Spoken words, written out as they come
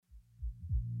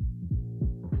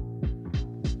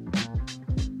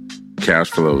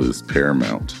Cash flow is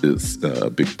paramount. It's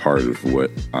a big part of what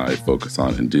I focus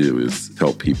on and do is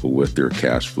help people with their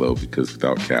cash flow, because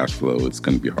without cash flow, it's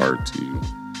going to be hard to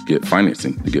get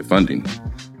financing, to get funding.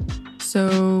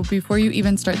 So before you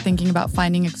even start thinking about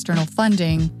finding external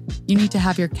funding, you need to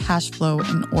have your cash flow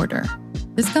in order.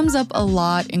 This comes up a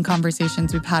lot in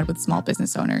conversations we've had with small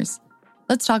business owners.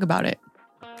 Let's talk about it.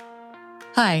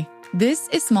 Hi, this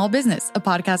is Small Business, a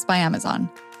podcast by Amazon.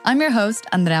 I'm your host,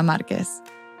 Andrea Marquez.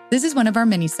 This is one of our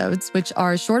mini-sodes, which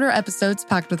are shorter episodes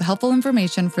packed with helpful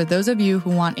information for those of you who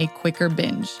want a quicker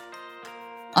binge.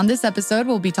 On this episode,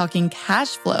 we'll be talking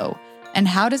cash flow and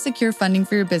how to secure funding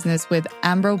for your business with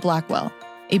Ambro Blackwell,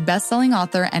 a best-selling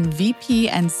author and VP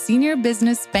and Senior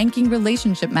Business Banking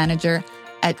Relationship Manager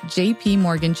at JP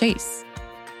Morgan Chase.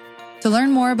 To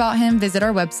learn more about him, visit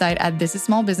our website at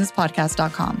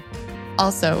thisissmallbusinesspodcast.com.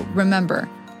 Also, remember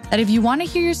that if you want to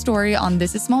hear your story on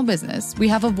This is Small Business, we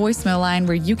have a voicemail line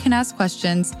where you can ask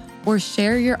questions or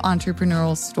share your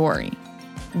entrepreneurial story.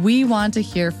 We want to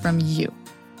hear from you.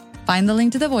 Find the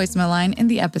link to the voicemail line in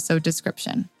the episode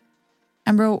description.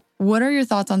 Ambro, what are your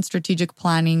thoughts on strategic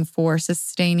planning for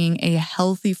sustaining a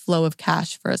healthy flow of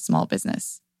cash for a small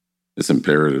business? It's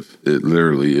imperative. It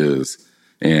literally is.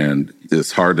 And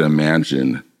it's hard to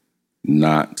imagine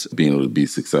not being able to be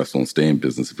successful and stay in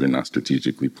business if you're not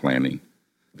strategically planning,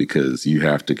 because you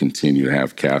have to continue to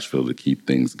have cash flow to keep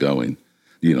things going.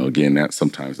 Again, that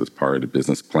sometimes is part of the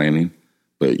business planning,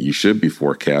 but you should be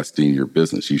forecasting your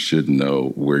business. You should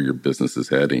know where your business is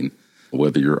heading,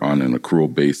 whether you're on an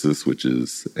accrual basis, which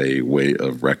is a way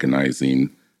of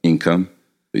recognizing income.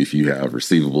 If you have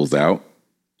receivables out,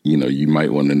 you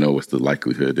might want to know what's the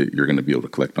likelihood that you're going to be able to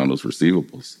collect on those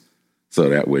receivables. So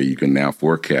that way you can now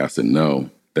forecast and know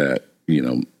that,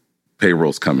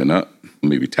 payroll's coming up,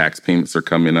 maybe tax payments are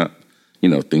coming up,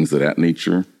 things of that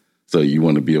nature. So you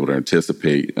want to be able to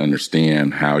anticipate,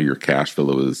 understand how your cash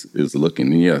flow is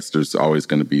looking. And yes, there's always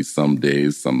going to be some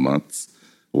days, some months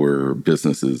where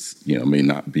businesses, may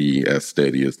not be as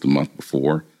steady as the month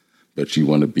before, but you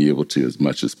want to be able to, as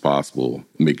much as possible,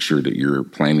 make sure that you're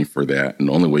planning for that. And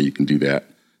the only way you can do that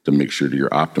to make sure that you're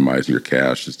optimizing your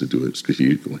cash is to do it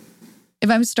strategically. If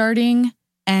I'm starting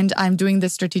and I'm doing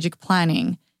this strategic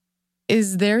planning,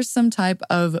 is there some type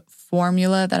of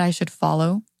formula that I should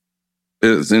follow?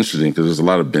 It's interesting because there's a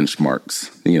lot of benchmarks,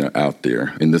 out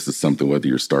there. And this is something, whether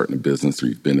you're starting a business or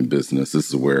you've been in business, this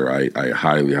is where I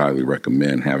highly, highly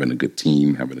recommend having a good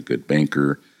team, having a good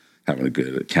banker, having a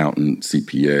good accountant,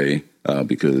 CPA,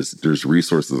 because there's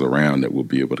resources around that will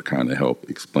be able to kind of help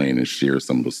explain and share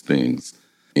some of those things.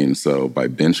 And so by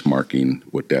benchmarking,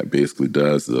 what that basically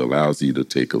does is it allows you to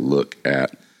take a look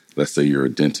at, let's say you're a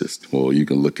dentist. Well, you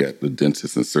can look at the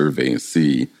dentist and survey and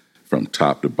see from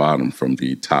top to bottom, from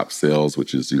the top sales,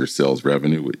 which is your sales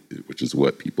revenue, which is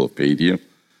what people have paid you,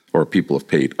 or people have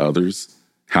paid others,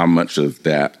 how much of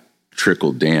that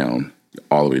trickled down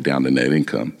all the way down to net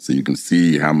income. So you can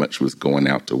see how much was going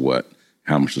out to what,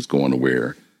 how much was going to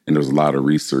where. And there's a lot of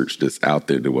research that's out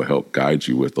there that will help guide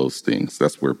you with those things.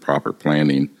 That's where proper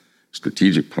planning,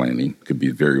 strategic planning, could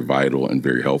be very vital and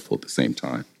very helpful at the same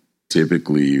time.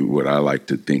 Typically, what I like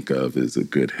to think of as a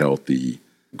good, healthy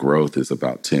growth is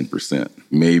about 10%,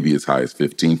 maybe as high as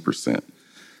 15%.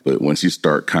 But once you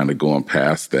start kind of going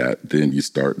past that, then you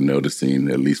start noticing,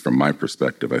 at least from my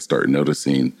perspective, I start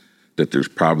noticing that there's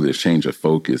probably a change of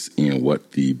focus in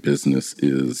what the business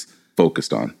is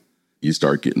focused on. You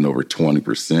start getting over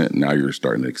 20%, now you're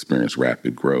starting to experience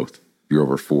rapid growth. If you're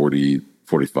over 40,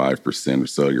 45% or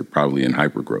so, you're probably in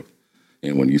hypergrowth.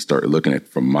 And when you start looking at,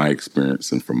 from my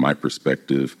experience and from my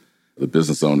perspective, the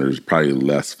business owner is probably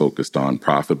less focused on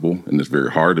profitable. And it's very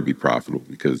hard to be profitable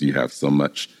because you have so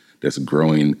much that's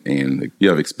growing and you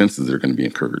have expenses that are going to be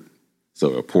incurred.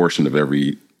 So a portion of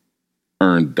every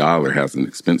earned dollar has an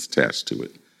expense attached to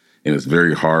it. And it's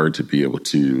very hard to be able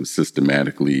to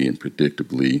systematically and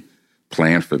predictably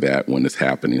plan for that when it's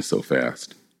happening so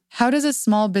fast. How does a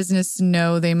small business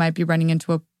know they might be running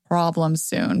into a problem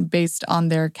soon based on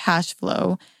their cash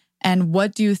flow? And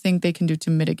what do you think they can do to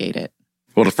mitigate it?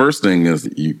 Well, the first thing is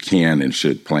that you can and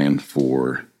should plan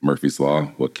for Murphy's Law.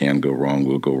 What can go wrong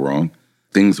will go wrong.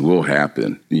 Things will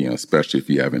happen, especially if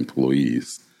you have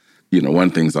employees. One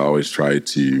of the things I always try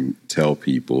to tell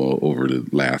people over the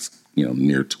last,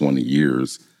 near 20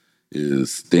 years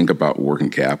is think about working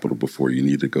capital before you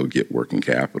need to go get working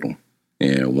capital.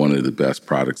 And one of the best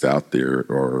products out there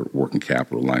are working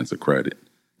capital lines of credit,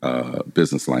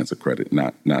 business lines of credit,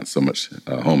 not so much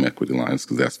home equity lines,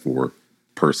 because that's for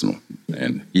personal,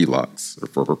 and HELOCs are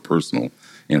for personal,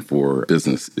 and for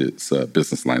business, it's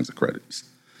business lines of credits.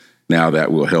 Now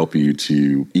that will help you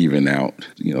to even out,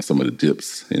 some of the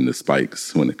dips and the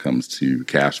spikes when it comes to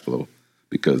cash flow,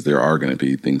 because there are going to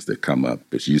be things that come up,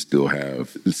 but you still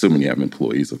have, assuming you have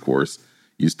employees, of course,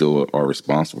 you still are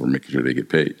responsible for making sure they get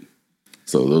paid.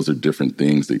 So those are different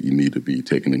things that you need to be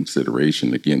taken into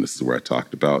consideration. Again, this is where I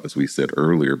talked about, as we said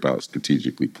earlier, about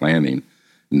strategically planning,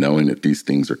 knowing that these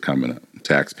things are coming up.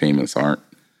 Tax payments aren't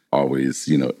always,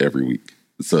 every week.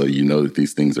 So you know that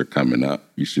these things are coming up.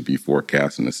 You should be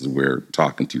forecasting. This is where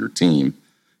talking to your team,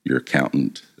 your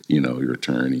accountant, your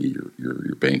attorney,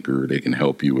 your banker, they can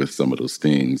help you with some of those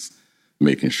things,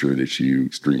 making sure that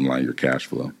you streamline your cash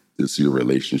flow. It's your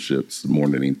relationships more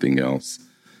than anything else.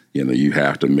 You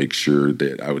have to make sure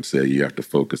that, I would say, you have to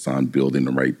focus on building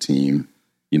the right team,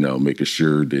 making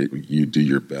sure that you do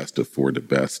your best to afford the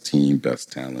best team,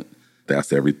 best talent.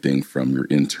 That's everything from your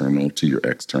internal to your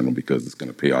external, because it's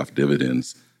going to pay off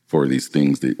dividends for these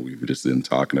things that we've just been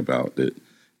talking about that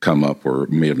come up or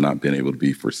may have not been able to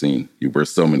be foreseen. You wear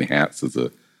so many hats as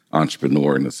an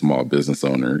entrepreneur and a small business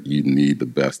owner. You need the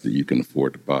best that you can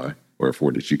afford to buy or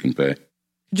afford that you can pay.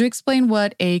 Could you explain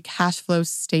what a cash flow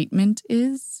statement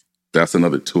is? That's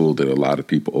another tool that a lot of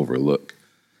people overlook.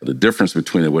 The difference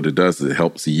between it, what it does is it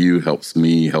helps you, helps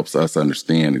me, helps us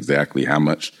understand exactly how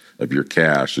much of your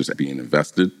cash is being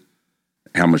invested,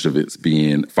 how much of it's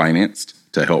being financed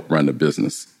to help run the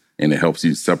business. And it helps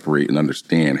you separate and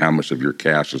understand how much of your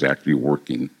cash is actually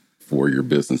working for your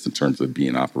business in terms of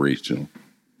being operational.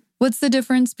 What's the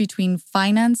difference between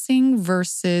financing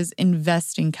versus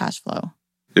investing cash flow?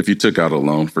 If you took out a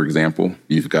loan, for example,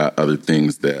 you've got other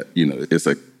things that, it's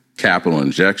a capital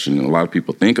injection. And a lot of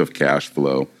people think of cash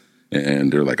flow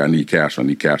and they're like, I need cash, I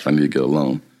need to get a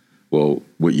loan. Well,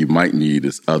 what you might need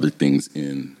is other things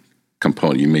in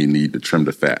component. You may need to trim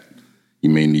the fat. You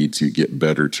may need to get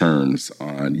better terms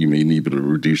on, you may need to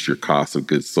reduce your cost of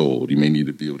goods sold. You may need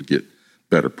to be able to get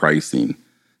better pricing.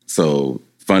 So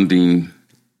funding,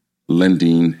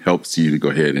 lending helps you to go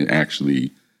ahead and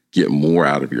actually get more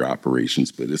out of your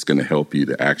operations, but it's going to help you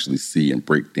to actually see and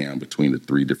break down between the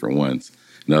three different ones.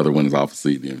 Another one is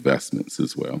obviously the investments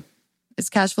as well. Is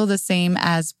cash flow the same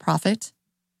as profit?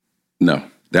 No.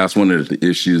 That's one of the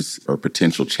issues or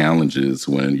potential challenges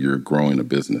when you're growing a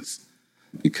business.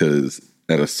 Because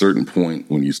at a certain point,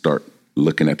 when you start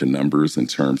looking at the numbers in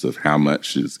terms of how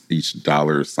much is each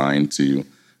dollar assigned to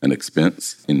an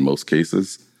expense in most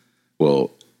cases,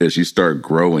 well, as you start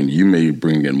growing, you may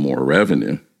bring in more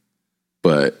revenue.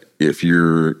 But if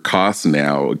your costs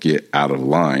now get out of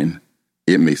line,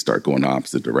 it may start going the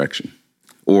opposite direction.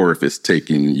 Or if it's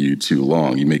taking you too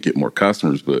long, you may get more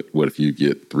customers, but what if you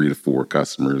get 3 to 4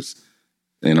 customers?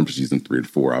 And I'm just using 3 to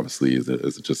 4, obviously,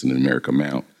 as just an numeric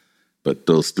amount. But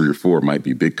those 3 or 4 might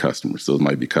be big customers. Those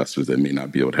might be customers that may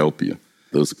not be able to help you.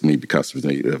 Those may be customers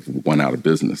that have went out of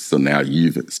business. So now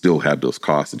you've still had those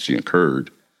costs that you incurred,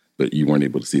 but you weren't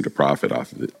able to see the profit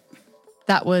off of it.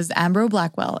 That was Ambro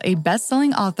Blackwell, a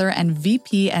best-selling author and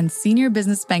VP and Senior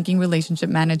Business Banking Relationship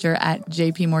Manager at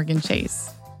JP Morgan Chase.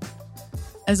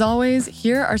 As always,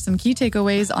 here are some key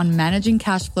takeaways on managing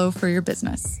cash flow for your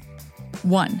business.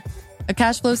 1. A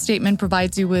cash flow statement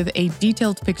provides you with a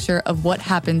detailed picture of what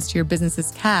happens to your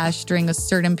business's cash during a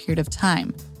certain period of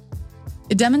time.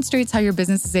 It demonstrates how your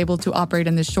business is able to operate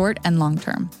in the short and long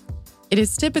term. It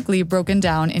is typically broken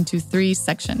down into 3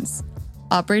 sections.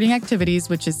 Operating activities,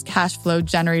 which is cash flow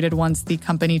generated once the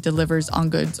company delivers on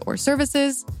goods or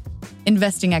services.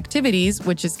 Investing activities,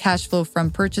 which is cash flow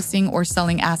from purchasing or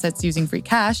selling assets using free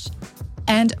cash.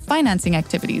 And financing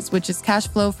activities, which is cash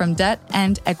flow from debt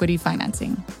and equity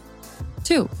financing.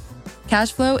 2.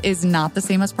 Cash flow is not the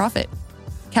same as profit.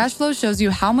 Cash flow shows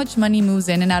you how much money moves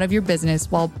in and out of your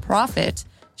business, while profit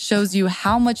shows you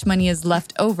how much money is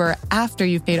left over after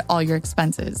you've paid all your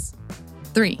expenses.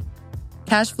 3.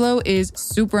 Cash flow is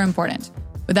super important.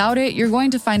 Without it, you're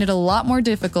going to find it a lot more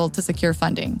difficult to secure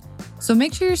funding. So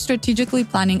make sure you're strategically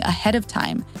planning ahead of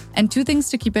time. And 2 things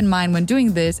to keep in mind when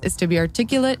doing this is to be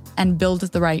articulate and build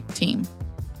the right team.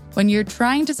 When you're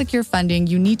trying to secure funding,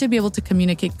 you need to be able to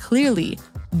communicate clearly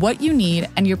what you need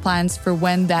and your plans for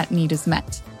when that need is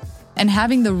met. And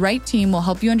having the right team will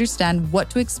help you understand what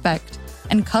to expect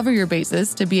and cover your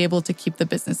bases to be able to keep the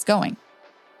business going.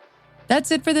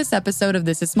 That's it for this episode of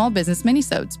This is Small Business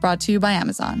Minisodes, brought to you by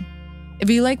Amazon. If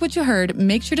you like what you heard,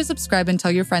 make sure to subscribe and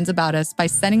tell your friends about us by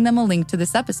sending them a link to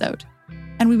this episode.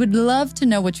 And we would love to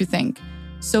know what you think.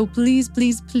 So please,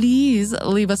 please, please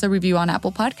leave us a review on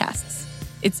Apple Podcasts.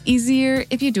 It's easier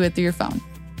if you do it through your phone.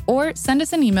 Or send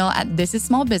us an email at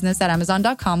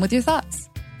thisissmallbusiness@amazon.com with your thoughts.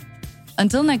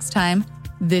 Until next time,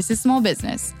 this is Small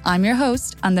Business. I'm your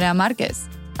host, Andrea Marquez.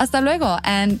 Hasta luego,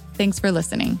 and thanks for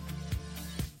listening.